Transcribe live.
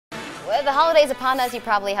With the holidays upon us, you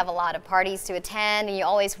probably have a lot of parties to attend and you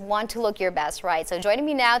always want to look your best, right? So joining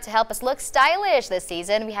me now to help us look stylish this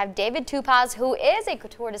season, we have David Tupaz, who is a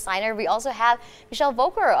couture designer. We also have Michele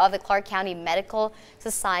Volker of the Clark County Medical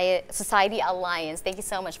Society Alliance. Thank you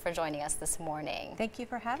so much for joining us this morning. Thank you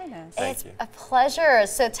for having us. It's a pleasure.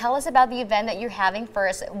 So tell us about the event that you're having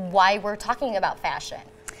first, why we're talking about fashion.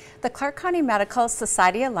 The Clark County Medical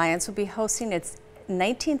Society Alliance will be hosting its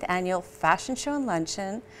 19th annual fashion show and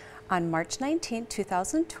luncheon on March 19,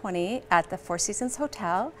 2020 at the Four Seasons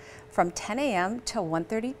Hotel from 10 a.m. till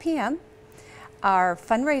 1:30 p.m. Our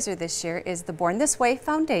fundraiser this year is the Born This Way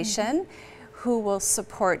Foundation, who will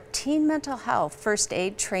support teen mental health first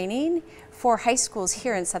aid training for high schools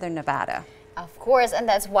here in Southern Nevada. Of course, and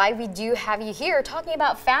that's why we do have you here talking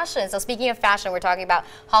about fashion. So speaking of fashion, we're talking about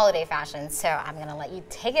holiday fashion. So I'm going to let you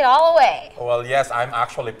take it all away. Well, yes, I'm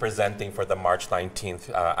actually presenting for the March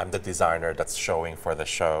 19th. I'm the designer that's showing for the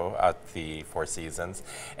show at the Four Seasons.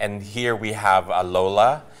 And here we have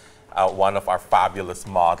Lola, one of our fabulous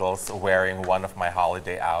models, wearing one of my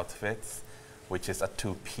holiday outfits, which is a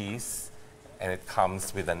two-piece. And it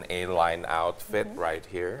comes with an A-line outfit right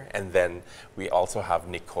here. And then we also have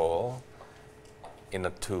Nicole in a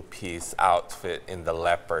two-piece outfit in the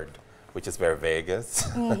leopard, which is very Vegas,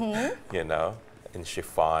 you know, in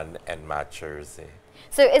chiffon and matte jersey.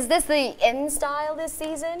 So is this the in style this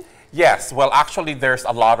season? Yes, well actually there's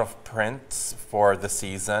a lot of prints for the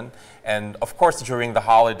season, and of course during the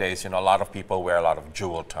holidays, you know, a lot of people wear a lot of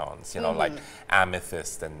jewel tones, you know, like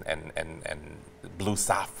amethyst and blue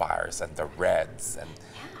sapphires and the reds, and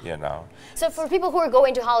you know. So for people who are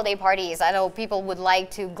going to holiday parties, I know people would like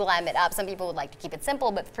to glam it up. Some people would like to keep it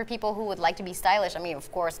simple, but for people who would like to be stylish, I mean,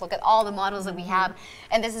 of course, look at all the models that we have.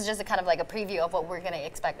 And this is just a kind of like a preview of what we're going to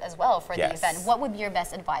expect as well for the event. What would be your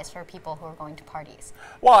best advice for people who are going to parties?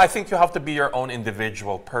 Well, I think you have to be your own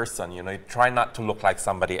individual person. You know, try not to look like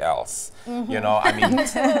somebody else. You know, I mean,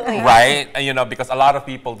 right? And, you know, because a lot of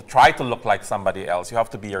people try to look like somebody else. You have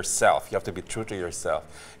to be yourself. You have to be true to yourself.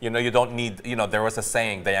 You know, you don't need, you know, there was a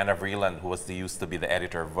saying, Diana Vreeland, who used to be the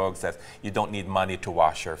editor of Vogue, says, you don't need money to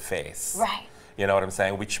wash your face. Right. You know what I'm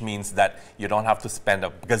saying? Which means that you don't have to spend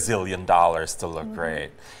 $1 gazillion to look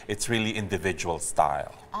great. It's really individual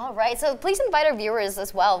style. All right, so please invite our viewers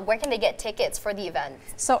as well. Where can they get tickets for the event?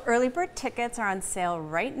 So early bird tickets are on sale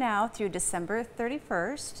right now through December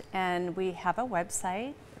 31st, and we have a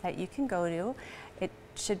website that you can go to. It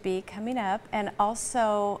should be coming up, and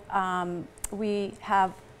also we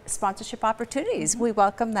have sponsorship opportunities. We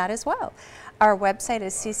welcome that as well. Our website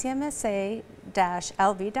is ccmsa-lv.org,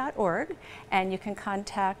 and you can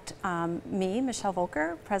contact me, Michele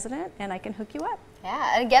Volker, President, and I can hook you up.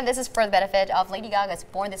 Yeah, and again, this is for the benefit of Lady Gaga's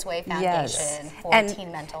Born This Way Foundation for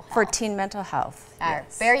teen mental health. For teen mental health.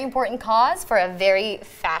 Very important cause for a very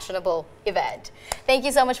fashionable event. Thank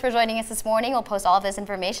you so much for joining us this morning. We'll post all of this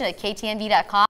information at ktnv.com.